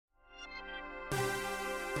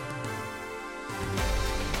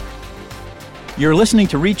You're listening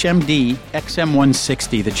to ReachMD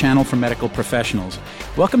XM160, the channel for medical professionals.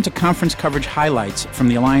 Welcome to conference coverage highlights from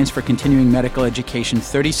the Alliance for Continuing Medical Education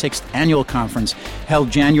 36th Annual Conference, held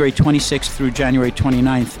January 26th through January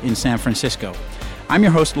 29th in San Francisco. I'm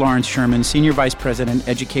your host, Lawrence Sherman, Senior Vice President,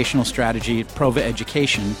 Educational Strategy at Prova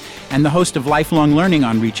Education, and the host of Lifelong Learning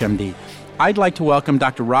on ReachMD. I'd like to welcome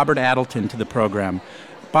Dr. Robert Adelton to the program.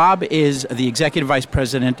 Bob is the Executive Vice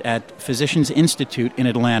President at Physicians Institute in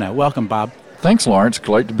Atlanta. Welcome, Bob. Thanks, Lawrence.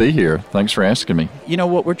 Great to be here. Thanks for asking me. You know,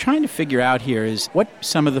 what we're trying to figure out here is what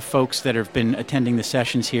some of the folks that have been attending the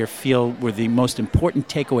sessions here feel were the most important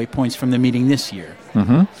takeaway points from the meeting this year.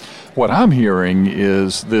 What I'm hearing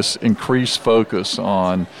is this increased focus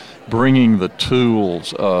on bringing the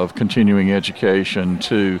tools of continuing education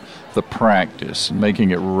to the practice,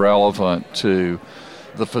 making it relevant to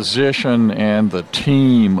the physician and the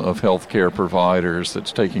team of healthcare providers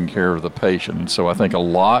that's taking care of the patient. And so I think a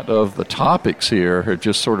lot of the topics here have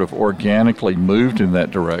just sort of organically moved in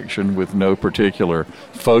that direction with no particular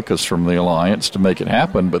focus from the Alliance to make it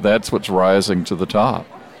happen, but that's what's rising to the top.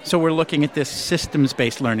 So we're looking at this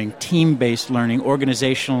systems-based learning, team-based learning,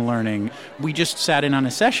 organizational learning. We just sat in on a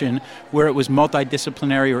session where it was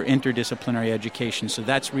multidisciplinary or interdisciplinary education. So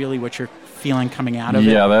that's really what you're feeling coming out of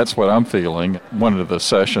it? Yeah, that's what I'm feeling. One of the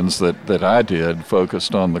sessions that I did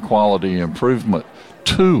focused on the quality improvement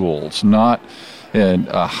tools, not in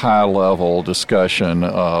a high-level discussion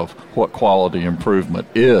of what quality improvement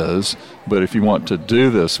is, but if you want to do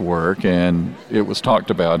this work, and it was talked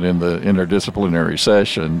about in the interdisciplinary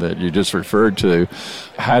session that you just referred to,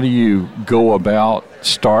 how do you go about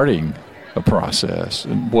starting a process,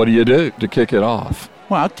 and what do you do to kick it off?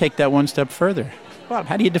 Well, I'll take that one step further. Bob,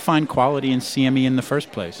 how do you define quality in CME in the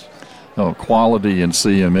first place? Oh, quality in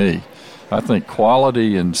CME. I think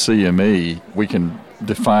quality in CME, we can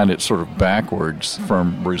define it sort of backwards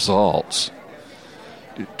from results.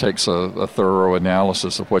 It takes a thorough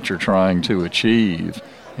analysis of what you're trying to achieve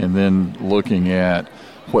and then looking at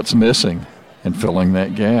what's missing and filling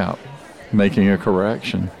that gap, making a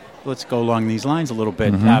correction. Let's go along these lines a little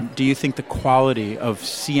bit. Do you think the quality of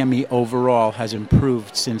CME overall has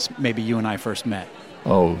improved since maybe you and I first met?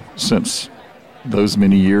 Oh, since those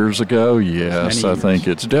many years ago, yes. I think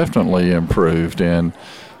it's definitely improved. And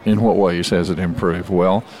in what ways has it improved?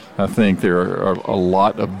 Well, I think there are a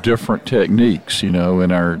lot of different techniques, in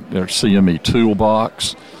our CME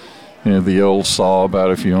toolbox. The old saw about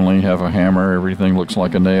if you only have a hammer, everything looks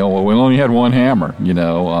like a nail. Well, we only had one hammer,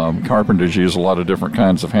 Carpenters use a lot of different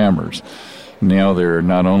kinds of hammers. Now they're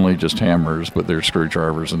not only just hammers, but they're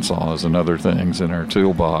screwdrivers and saws and other things in our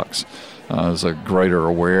toolbox. There's a greater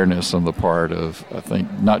awareness on the part of, I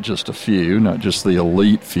think, not just a few, not just the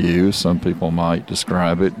elite few, some people might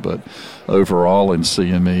describe it, but overall in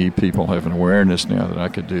CME, people have an awareness now that I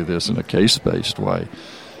could do this in a case-based way.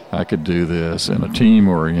 I could do this in a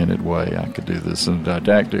team-oriented way. I could do this in a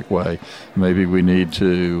didactic way. Maybe we need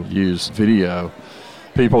to use video.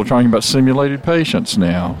 People are talking about simulated patients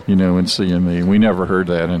now, in CME. We never heard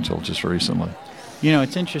that until just recently.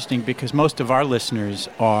 It's interesting because most of our listeners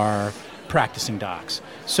are practicing docs.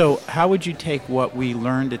 So how would you take what we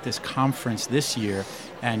learned at this conference this year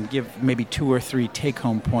and give maybe 2 or 3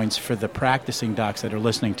 take-home points for the practicing docs that are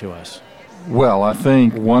listening to us? Well, I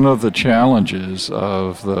think one of the challenges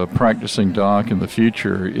of the practicing doc in the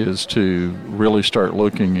future is to really start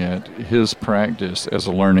looking at his practice as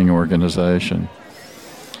a learning organization.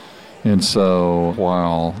 And so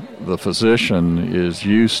while the physician is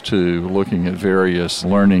used to looking at various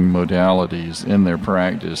learning modalities in their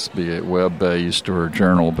practice, be it web-based or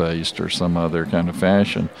journal-based or some other kind of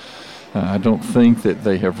fashion, I don't think that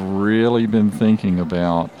they have really been thinking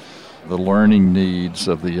about the learning needs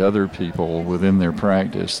of the other people within their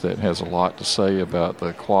practice that has a lot to say about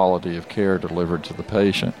the quality of care delivered to the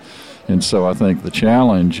patient. And so I think the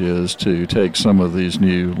challenge is to take some of these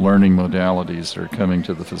new learning modalities that are coming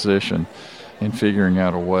to the physician and figuring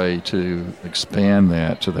out a way to expand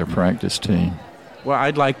that to their practice team. Well,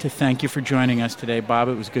 I'd like to thank you for joining us today, Bob.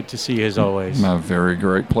 It was good to see you as always. My very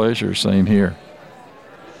great pleasure. Same here.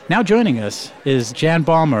 Now joining us is Jan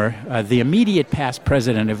Balmer, the immediate past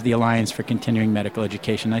president of the Alliance for Continuing Medical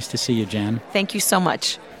Education. Nice to see you, Jan. Thank you so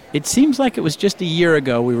much. It seems like it was just a year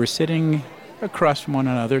ago we were sitting across from one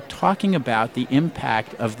another talking about the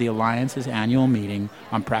impact of the Alliance's annual meeting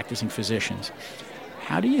on practicing physicians.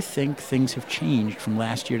 How do you think things have changed from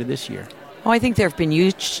last year to this year? Oh, I think there have been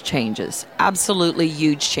huge changes, absolutely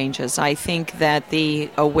huge changes. I think that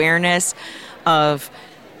the awareness of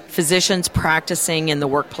physicians practicing in the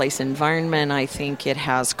workplace environment, I think it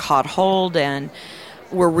has caught hold, and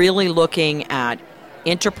we're really looking at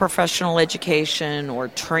interprofessional education or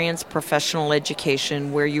trans-professional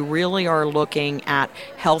education, where you really are looking at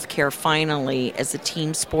healthcare finally as a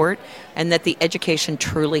team sport, and that the education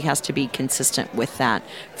truly has to be consistent with that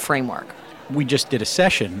framework. We just did a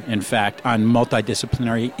session, in fact, on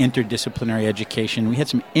multidisciplinary, interdisciplinary education. We had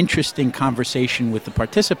some interesting conversation with the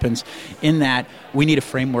participants in that we need a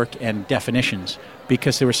framework and definitions,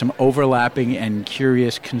 because there was some overlapping and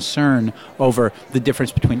curious concern over the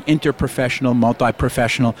difference between interprofessional,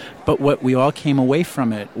 multi-professional. But what we all came away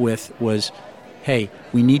from it with was, hey,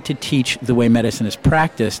 we need to teach the way medicine is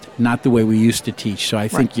practiced, not the way we used to teach. So I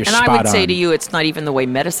think you're spot on. And I would say to you, it's not even the way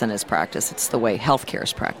medicine is practiced, it's the way healthcare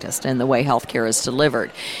is practiced and the way healthcare is delivered.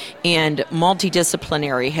 And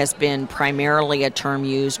multidisciplinary has been primarily a term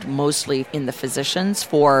used mostly in the physicians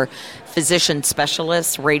for physician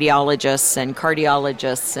specialists, radiologists, and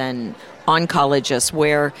cardiologists, and oncologists,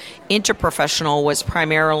 where interprofessional was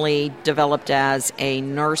primarily developed as a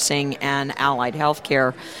nursing and allied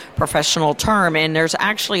healthcare professional term. And there's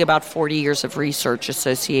actually about 40 years of research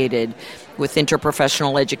associated with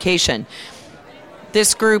interprofessional education.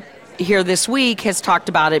 This group here this week has talked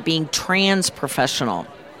about it being trans-professional.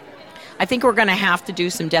 I think we're going to have to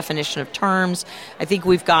do some definition of terms. I think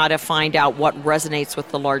we've got to find out what resonates with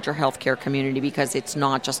the larger healthcare community, because it's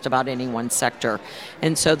not just about any one sector.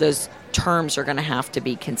 And so those terms are going to have to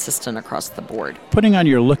be consistent across the board. Putting on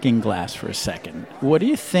your looking glass for a second, what do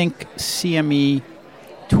you think CME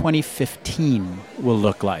 2015 will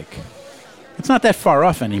look like? It's not that far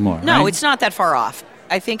off anymore, No, right? It's not that far off.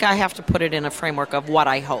 I think I have to put it in a framework of what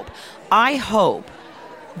I hope. I hope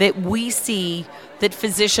that we see that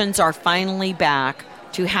physicians are finally back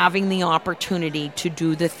to having the opportunity to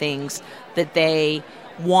do the things that they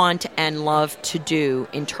want and love to do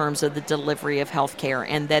in terms of the delivery of healthcare,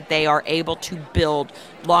 and that they are able to build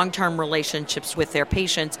long-term relationships with their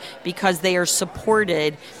patients because they are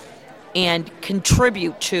supported and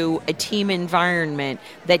contribute to a team environment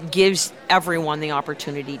that gives everyone the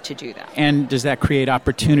opportunity to do that. And does that create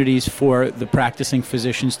opportunities for the practicing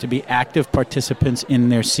physicians to be active participants in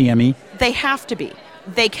their CME? They have to be.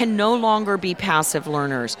 They can no longer be passive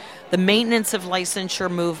learners. The maintenance of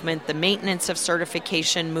licensure movement, the maintenance of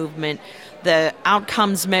certification movement, the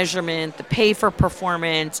outcomes measurement, the pay for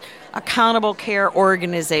performance, accountable care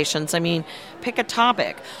organizations, I mean, pick a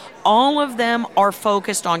topic. All of them are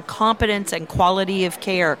focused on competence and quality of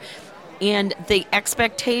care. And the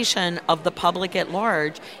expectation of the public at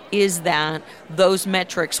large is that those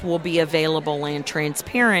metrics will be available and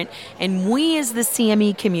transparent. And we as the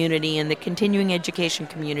CME community and the continuing education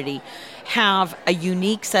community have a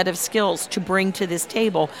unique set of skills to bring to this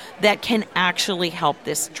table that can actually help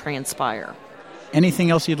this transpire.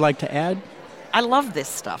 Anything else you'd like to add? I love this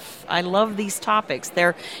stuff. I love these topics.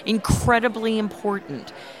 They're incredibly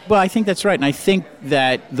important. Well, I think that's right. And I think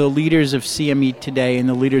that the leaders of CME today and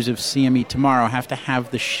the leaders of CME tomorrow have to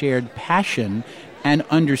have the shared passion and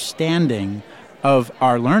understanding of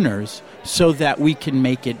our learners so that we can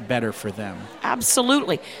make it better for them.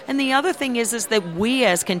 Absolutely. And the other thing is that we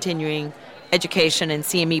as continuing education and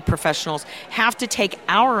CME professionals have to take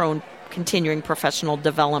our own continuing professional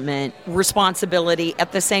development responsibility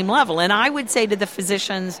at the same level. And I would say to the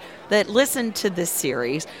physicians that listen to this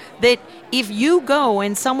series that if you go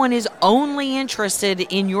and someone is only interested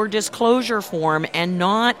in your disclosure form and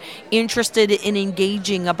not interested in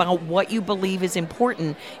engaging about what you believe is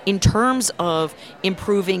important in terms of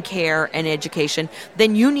improving care and education,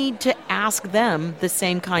 then you need to ask them the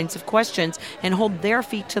same kinds of questions and hold their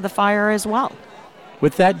feet to the fire as well.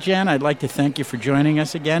 With that, Jen, I'd like to thank you for joining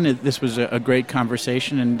us again. This was a great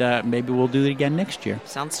conversation, and maybe we'll do it again next year.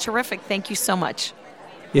 Sounds terrific. Thank you so much.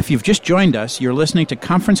 If you've just joined us, you're listening to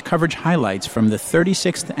conference coverage highlights from the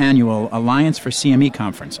 36th Annual Alliance for CME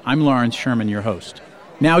Conference. I'm Lawrence Sherman, your host.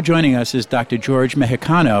 Now joining us is Dr. George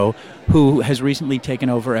Mexicano, who has recently taken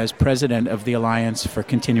over as president of the Alliance for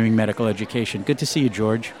Continuing Medical Education. Good to see you,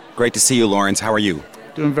 George. Great to see you, Lawrence. How are you?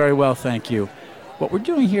 Doing very well, thank you. What we're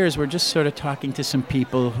doing here is we're just sort of talking to some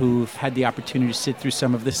people who've had the opportunity to sit through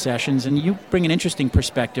some of the sessions, and you bring an interesting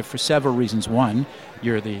perspective for several reasons. One,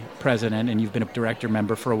 you're the president and you've been a director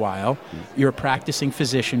member for a while. You're a practicing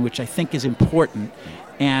physician, which I think is important,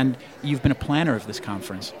 and you've been a planner of this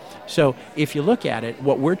conference. So if you look at it,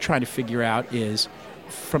 what we're trying to figure out is,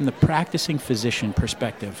 from the practicing physician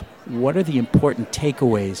perspective, what are the important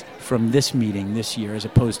takeaways from this meeting this year as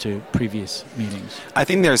opposed to previous meetings? I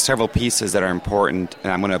think there are several pieces that are important,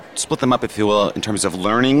 and I'm going to split them up, if you will, in terms of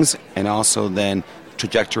learnings and also then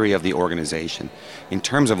trajectory of the organization. In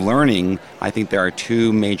terms of learning, I think there are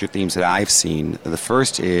two major themes that I've seen. The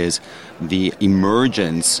first is the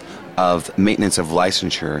emergence of maintenance of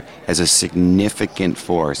licensure as a significant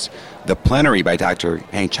force. The plenary by Dr.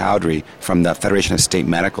 Hank Chowdhury from the Federation of State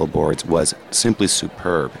Medical Boards was simply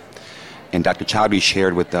superb. And Dr. Chowdhury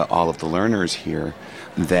shared with all of the learners here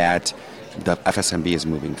that the FSMB is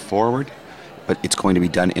moving forward, but it's going to be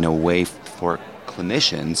done in a way for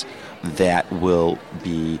clinicians that will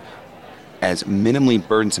be as minimally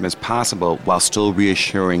burdensome as possible while still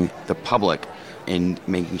reassuring the public and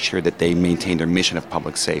making sure that they maintain their mission of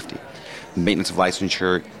public safety. Maintenance of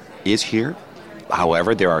licensure is here.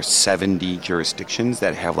 However, there are 70 jurisdictions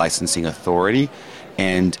that have licensing authority,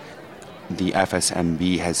 and the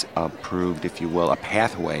FSMB has approved, if you will, a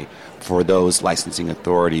pathway for those licensing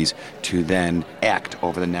authorities to then act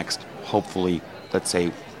over the next, hopefully, let's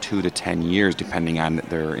say, 2 to 10 years, depending on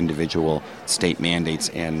their individual state mandates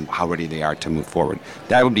and how ready they are to move forward.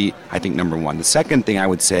 That would be, I think, number one. The second thing I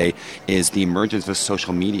would say is the emergence of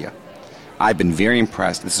social media. I've been very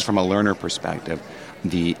impressed, this is from a learner perspective,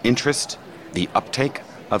 the interest, the uptake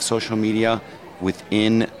of social media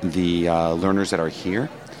within the learners that are here.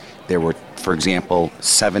 There were, for example,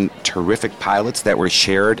 7 terrific pilots that were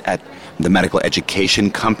shared at the medical education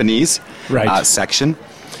companies section,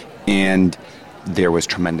 and there was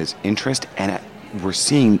tremendous interest, and we're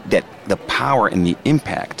seeing that the power and the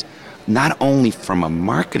impact, not only from a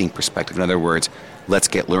marketing perspective, in other words, let's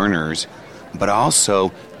get learners, but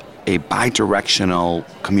also a bidirectional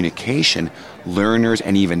communication, learners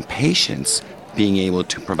and even patients being able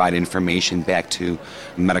to provide information back to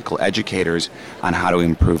medical educators on how to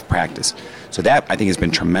improve practice. So that, I think, has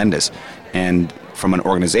been tremendous. And from an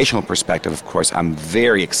organizational perspective, of course, I'm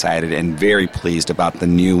very excited and very pleased about the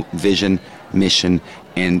new vision, mission,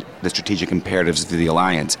 and the strategic imperatives of the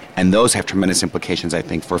Alliance. And those have tremendous implications, I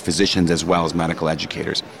think, for physicians as well as medical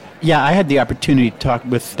educators. Yeah, I had the opportunity to talk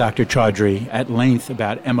with Dr. Chowdhury at length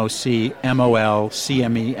about MOC, MOL,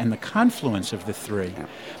 CME, and the confluence of the three. Yeah.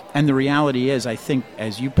 And the reality is, I think,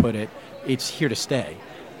 as you put it, it's here to stay.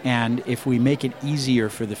 And if we make it easier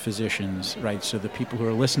for the physicians, right, so the people who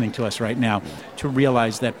are listening to us right now, to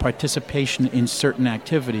realize that participation in certain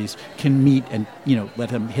activities can meet and, let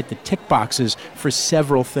them hit the tick boxes for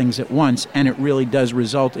several things at once, and it really does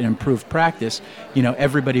result in improved practice,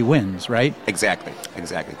 everybody wins, right? Exactly.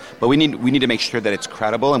 But we need to make sure that it's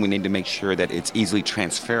credible, and we need to make sure that it's easily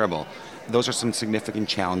transferable. Those are some significant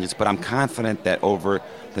challenges, but I'm confident that over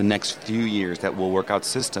the next few years that we'll work out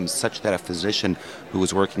systems such that a physician who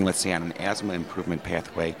is working, let's say, on an asthma improvement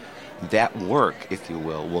pathway, that work, if you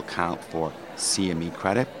will count for CME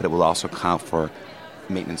credit, but it will also count for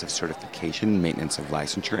maintenance of certification, maintenance of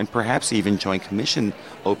licensure, and perhaps even Joint Commission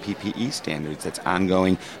OPPE standards. That's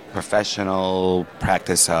ongoing professional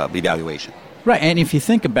practice evaluation. Right, and if you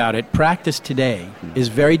think about it, practice today is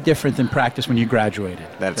very different than practice when you graduated.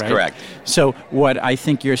 That's right? correct. So what I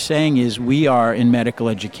think you're saying is we are in medical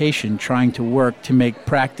education trying to work to make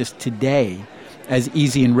practice today as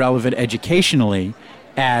easy and relevant educationally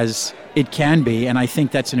as it can be, and I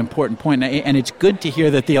think that's an important point. And it's good to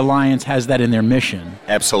hear that the Alliance has that in their mission.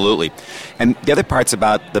 Absolutely. And the other parts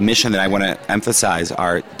about the mission that I want to emphasize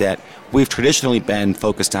are that we've traditionally been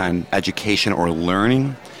focused on education or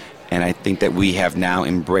learning, and I think that we have now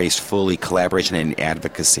embraced fully collaboration and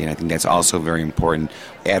advocacy, and I think that's also very important.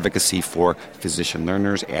 Advocacy for physician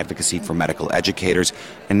learners, advocacy for medical educators,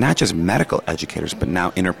 and not just medical educators, but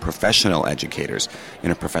now interprofessional educators,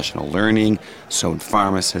 interprofessional learning, so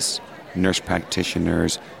pharmacists, nurse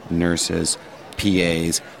practitioners, nurses,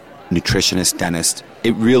 PAs, nutritionists, dentists.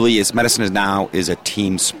 It really is, medicine is a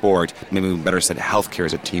team sport. Maybe we better said healthcare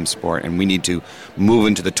is a team sport, and we need to move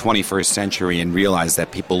into the 21st century and realize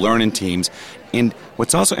that people learn in teams. And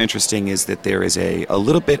what's also interesting is that there is a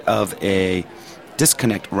little bit of a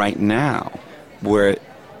disconnect right now where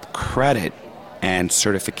credit and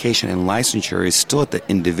certification and licensure is still at the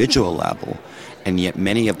individual level, and yet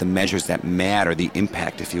many of the measures that matter, the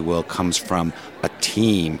impact, if you will, comes from a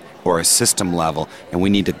team or a system level, and we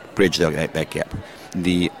need to bridge that gap.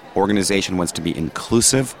 The organization wants to be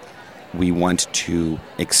inclusive. We want to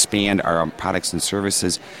expand our products and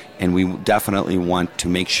services, and we definitely want to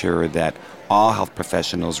make sure that all health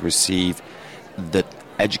professionals receive the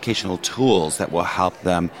educational tools that will help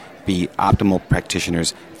them be optimal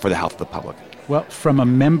practitioners for the health of the public. Well, from a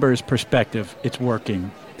member's perspective, it's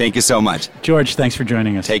working. Thank you so much. George, thanks for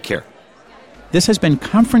joining us. Take care. This has been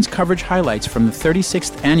conference coverage highlights from the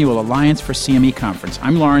 36th Annual Alliance for CME Conference.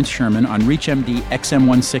 I'm Lawrence Sherman on ReachMD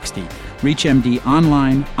XM160. ReachMD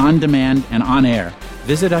online, on demand, and on air.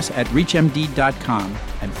 Visit us at reachmd.com,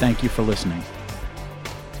 and thank you for listening.